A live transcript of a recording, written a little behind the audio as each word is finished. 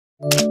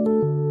Hello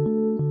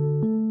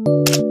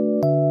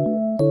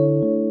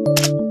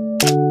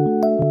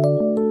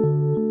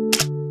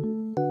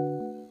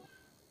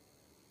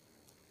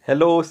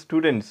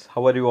students,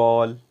 how are you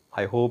all?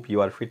 I hope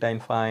you are fit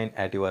and fine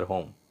at your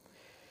home.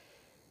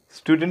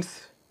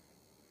 Students,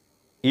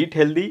 eat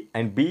healthy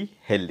and be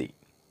healthy.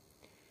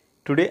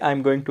 Today I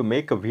am going to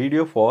make a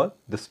video for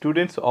the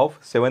students of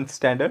 7th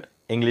standard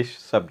English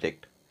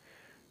subject.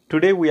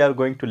 Today we are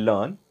going to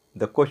learn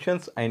the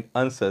questions and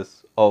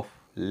answers of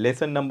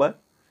lesson number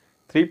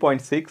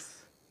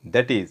 3.6,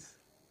 that is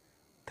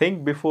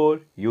think before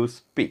you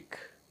speak.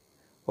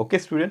 Okay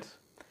students?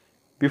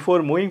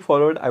 Before moving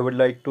forward, I would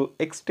like to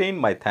extend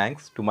my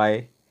thanks to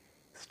my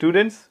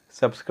students,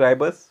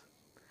 subscribers,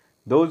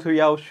 those who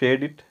have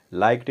shared it,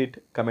 liked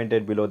it,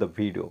 commented below the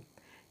video.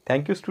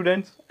 Thank you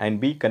students and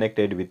be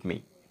connected with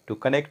me. To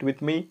connect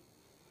with me,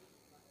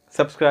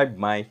 subscribe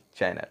my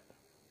channel.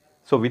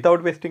 So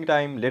without wasting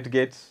time, let's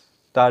get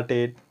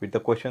started with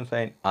the questions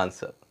and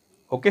answer.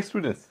 Okay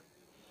students?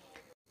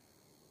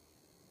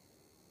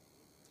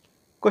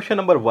 Question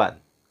number 1.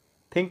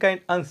 Think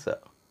and answer.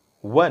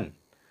 1.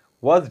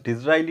 Was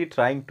Disraeli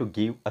trying to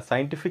give a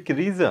scientific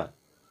reason?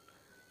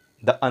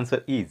 The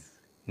answer is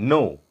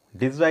no,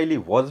 Disraeli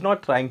was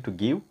not trying to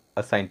give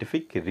a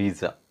scientific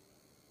reason.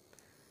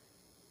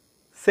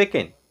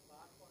 Second,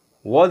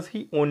 was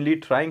he only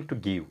trying to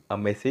give a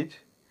message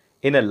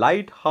in a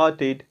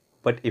light-hearted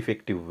but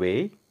effective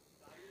way?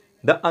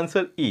 The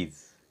answer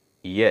is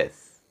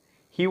yes,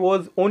 he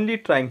was only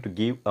trying to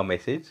give a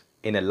message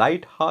in a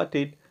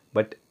light-hearted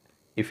but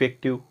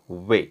effective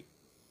way.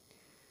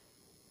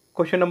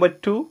 Question number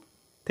 2,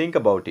 think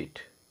about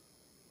it.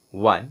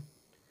 1.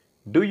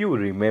 Do you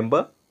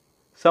remember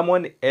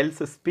someone else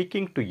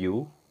speaking to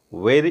you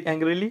very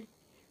angrily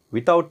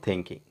without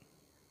thinking?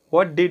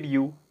 What did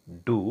you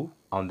do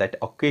on that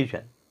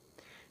occasion?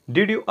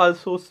 Did you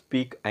also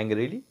speak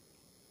angrily?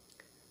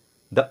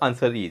 The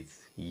answer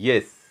is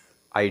yes,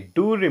 I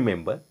do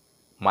remember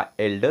my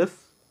elders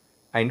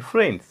and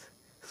friends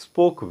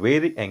spoke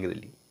very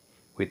angrily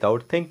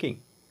without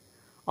thinking.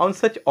 On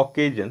such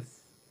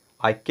occasions,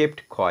 I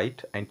kept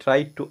quiet and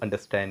tried to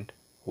understand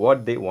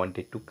what they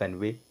wanted to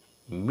convey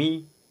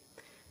me.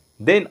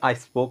 Then I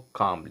spoke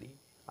calmly.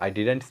 I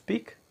didn't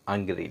speak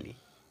angrily.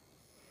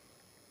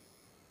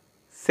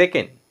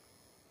 Second,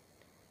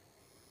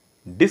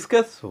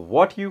 discuss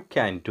what you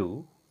can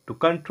do to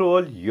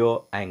control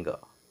your anger.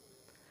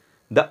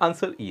 The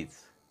answer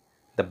is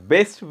the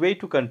best way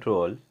to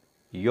control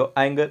your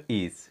anger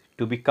is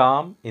to be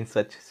calm in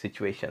such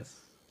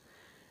situations.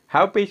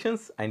 Have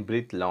patience and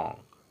breathe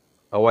long.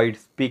 Avoid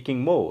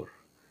speaking more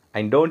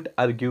and don't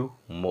argue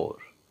more.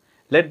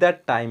 Let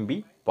that time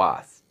be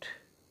past.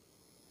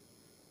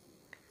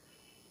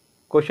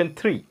 Question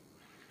 3.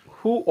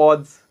 Who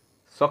was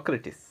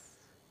Socrates?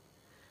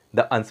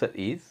 The answer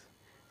is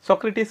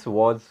Socrates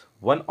was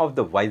one of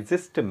the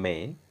wisest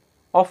men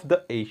of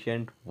the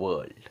ancient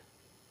world.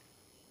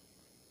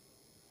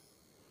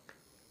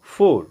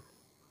 4.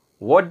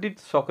 What did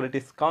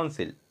Socrates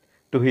counsel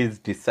to his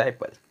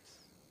disciples?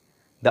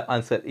 The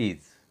answer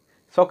is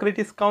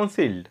Socrates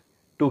counseled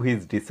to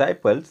his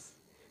disciples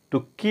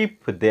to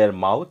keep their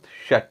mouth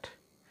shut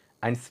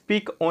and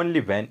speak only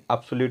when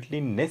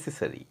absolutely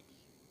necessary.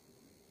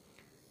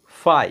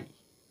 5.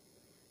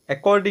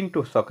 According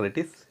to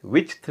Socrates,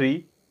 which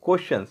 3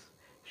 questions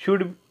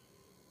should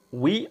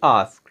we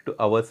ask to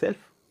ourselves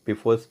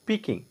before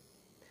speaking?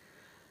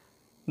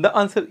 The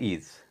answer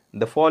is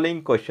the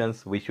following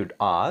questions we should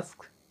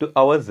ask to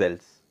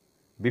ourselves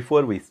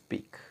before we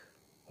speak.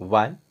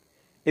 1.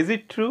 Is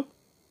it true?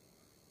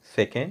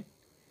 Second,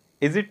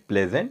 is it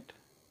pleasant?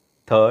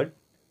 Third,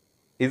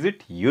 is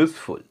it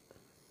useful?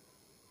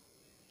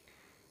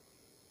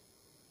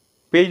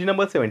 Page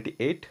number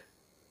 78,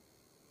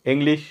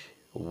 English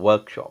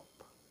Workshop.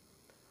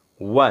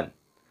 1.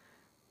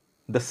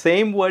 The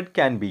same word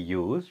can be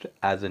used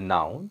as a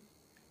noun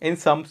in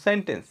some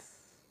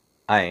sentence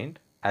and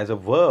as a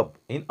verb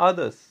in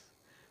others.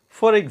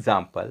 For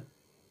example,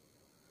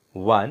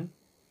 1.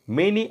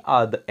 Many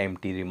are the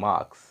empty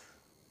remarks.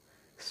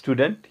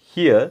 Student,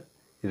 here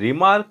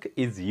remark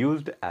is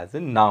used as a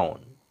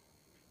noun.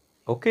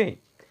 Okay.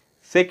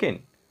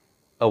 Second,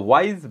 a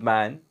wise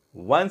man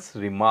once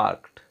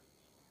remarked.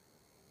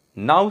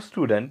 Now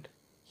student,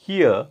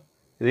 here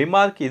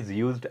remark is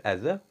used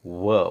as a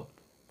verb.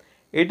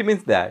 It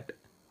means that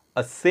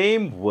a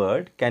same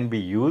word can be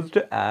used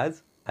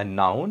as a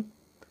noun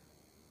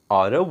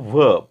or a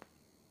verb.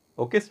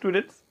 Okay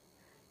students.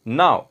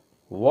 Now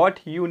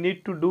what you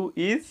need to do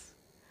is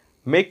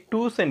make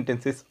 2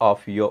 sentences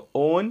of your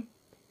own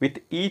with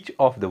each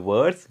of the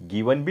words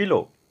given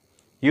below,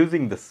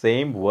 using the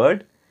same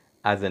word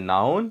as a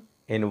noun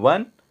in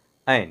one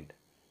and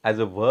as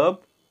a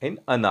verb in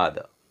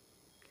another.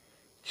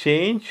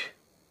 Change,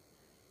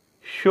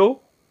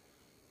 show,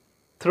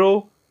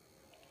 throw,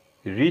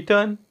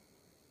 return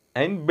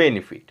and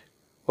benefit.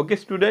 Okay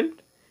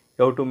student,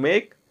 you have to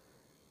make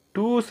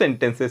 2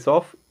 sentences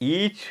of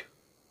each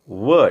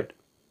word.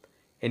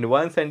 In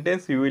one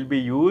sentence you will be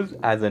used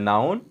as a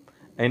noun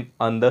and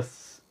on the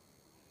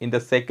in the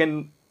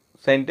second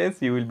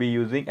sentence you will be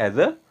using as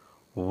a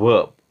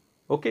verb.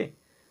 Okay.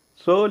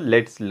 So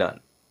let's learn.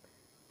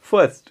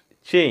 First,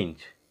 change.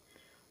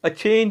 A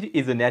change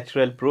is a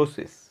natural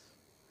process.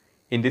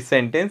 In this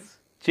sentence,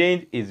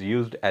 change is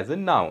used as a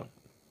noun.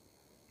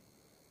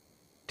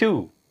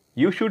 2.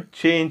 You should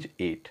change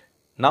it.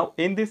 Now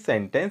in this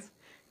sentence,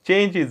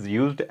 change is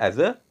used as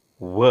a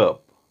verb.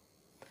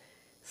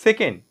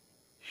 Second,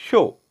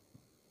 show.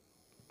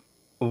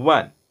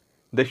 1.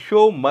 The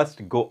show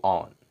must go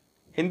on.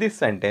 In this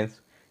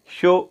sentence,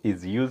 show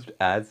is used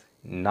as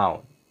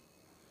noun.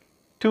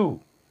 2.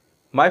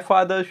 My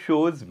father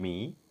shows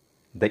me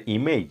the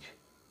image.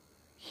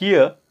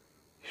 Here,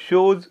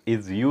 shows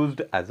is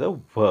used as a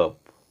verb.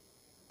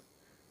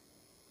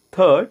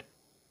 Third,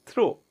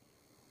 throw.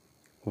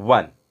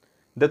 1.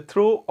 The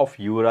throw of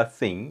Yuvraj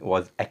Singh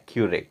was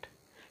accurate.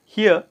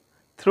 Here,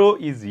 throw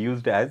is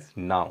used as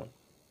noun.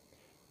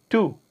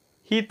 2.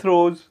 He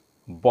throws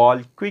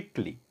ball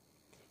quickly.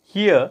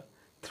 Here,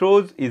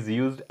 throws is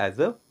used as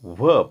a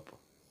verb.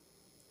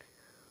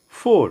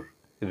 4.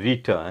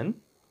 Return.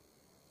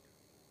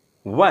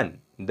 1.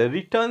 The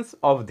returns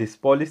of this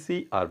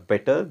policy are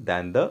better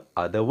than the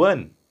other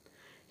one.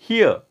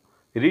 Here,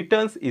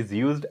 returns is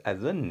used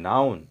as a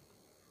noun.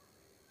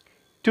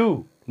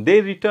 2.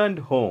 They returned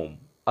home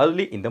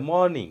early in the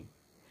morning.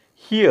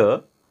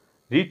 Here,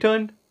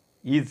 returned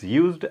is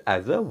used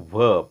as a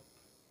verb.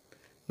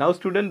 Now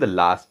student, the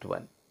last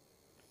one.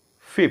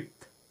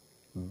 Fifth,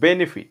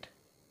 benefit.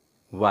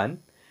 1.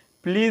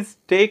 Please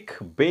take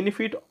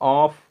benefit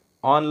of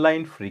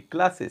online free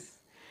classes.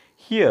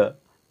 Here,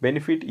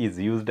 benefit is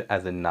used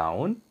as a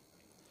noun.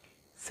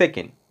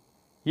 Second,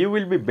 you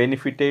will be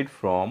benefited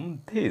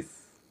from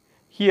this.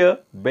 Here,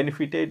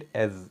 benefited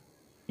as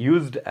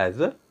used as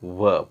a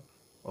verb.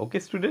 Okay,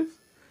 students?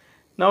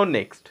 Now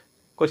next,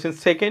 question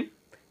second,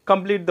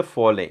 complete the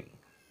following.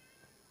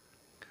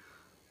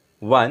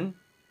 1.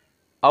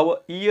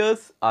 Our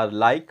ears are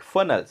like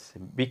funnels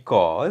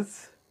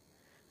because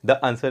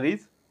the answer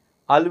is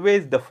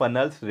always the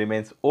funnels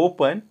remains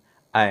open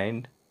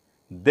and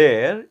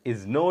there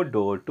is no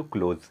door to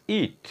close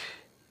it.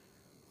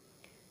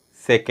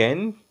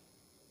 Second,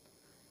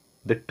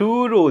 the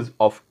 2 rows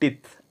of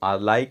teeth are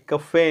like a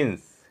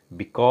fence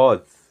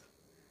because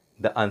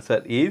the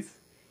answer is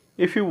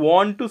if you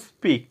want to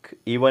speak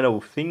even a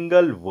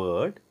single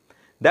word,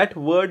 that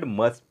word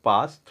must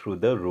pass through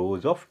the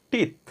rows of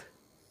teeth.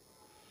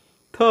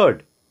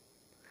 Third,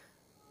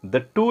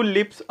 the 2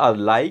 lips are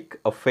like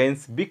a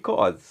fence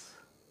because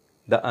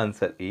the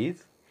answer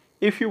is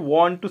if you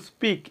want to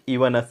speak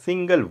even a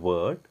single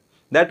word,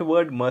 that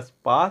word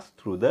must pass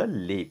through the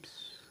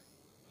lips.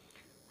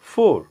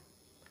 4.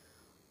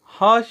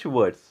 Harsh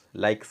words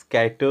like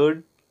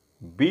scattered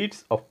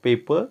bits of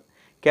paper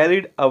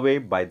carried away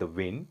by the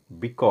wind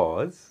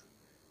because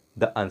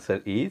the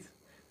answer is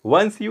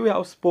once you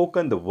have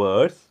spoken the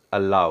words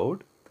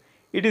aloud,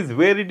 it is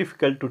very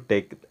difficult to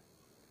take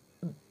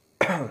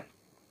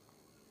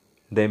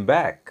them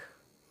back.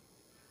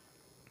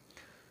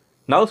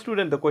 Now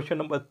student, the question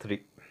number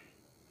 3.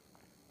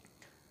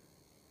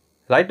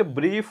 Write a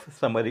brief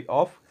summary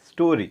of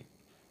story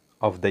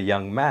of the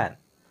young man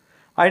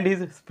and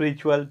his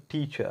spiritual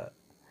teacher,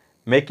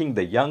 making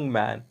the young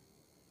man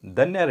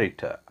the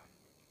narrator.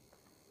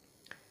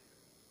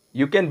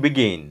 You can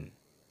begin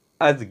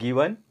as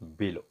given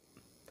below.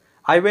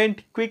 I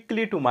went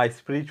quickly to my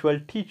spiritual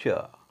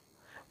teacher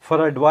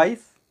for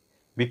advice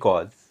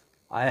because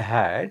I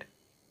had.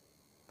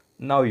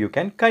 Now you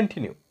can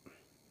continue.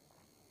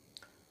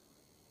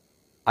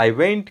 I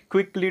went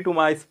quickly to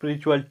my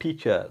spiritual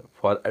teacher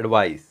for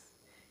advice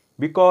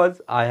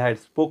because I had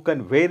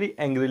spoken very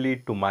angrily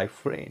to my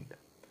friend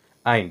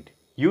and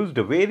used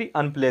very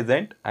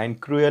unpleasant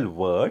and cruel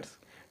words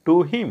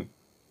to him.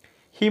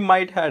 He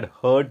might have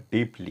hurt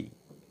deeply.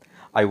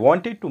 I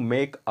wanted to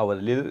make our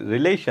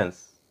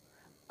relations,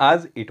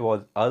 as it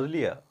was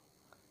earlier,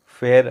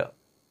 fairer.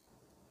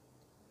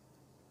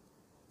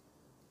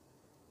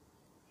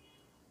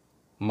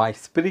 My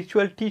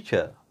spiritual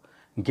teacher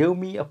gave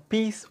me a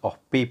piece of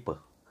paper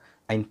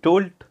and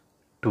told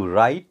to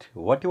write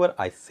whatever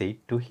I said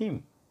to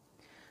him.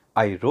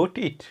 I wrote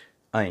it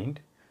and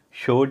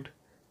showed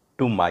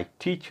to my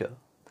teacher,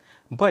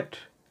 but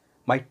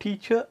my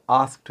teacher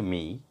asked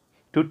me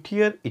to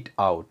tear it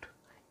out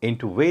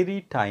into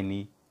very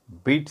tiny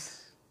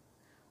bits.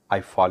 I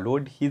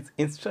followed his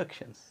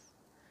instructions.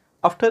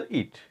 After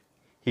it,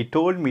 he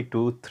told me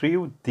to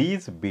throw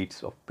these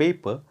bits of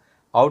paper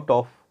out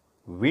of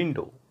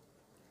window.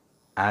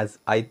 As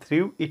I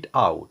threw it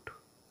out,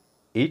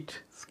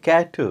 it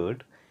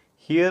scattered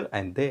here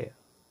and there.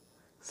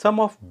 Some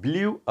of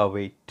blew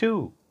away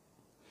too.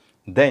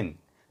 Then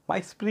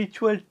my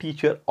spiritual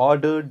teacher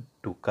ordered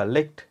to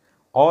collect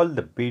all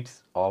the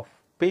bits of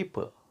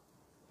paper.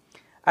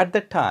 At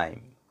the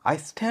time, I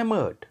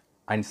stammered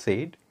and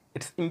said,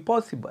 "It's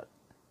impossible."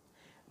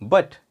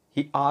 But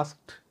he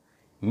asked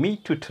me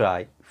to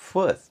try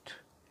first.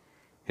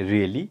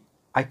 Really,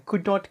 I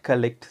could not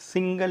collect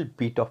single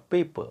bit of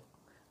paper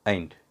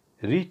and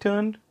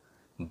returned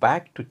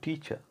back to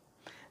teacher.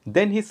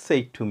 Then he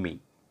said to me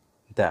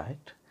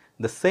that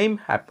the same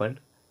happened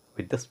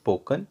with the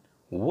spoken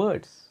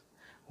words.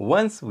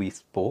 Once we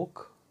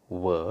spoke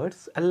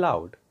words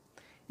aloud,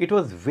 it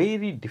was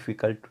very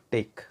difficult to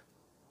take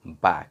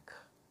back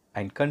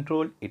and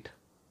control it.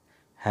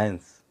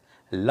 Hence,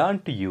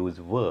 learn to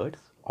use words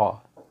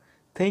or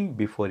think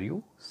before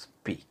you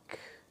speak.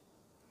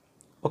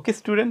 Okay,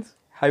 students,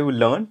 have you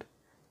learned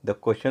the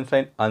questions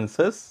and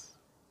answers?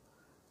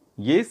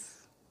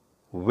 Yes,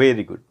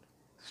 very good.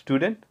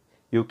 Student,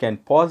 you can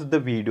pause the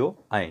video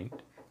and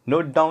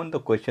note down the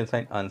questions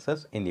and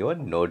answers in your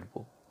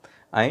notebook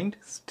and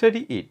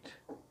study it.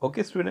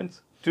 Okay,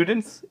 students.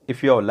 Students,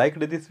 if you have liked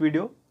this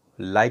video,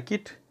 like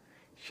it,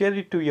 share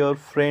it to your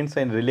friends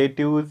and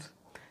relatives,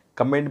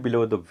 comment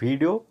below the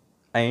video,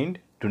 and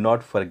do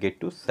not forget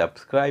to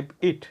subscribe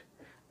it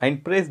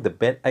and press the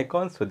bell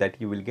icon so that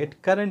you will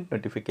get current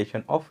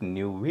notification of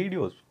new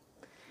videos.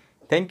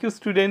 Thank you,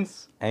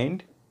 students,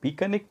 and be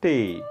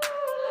connected.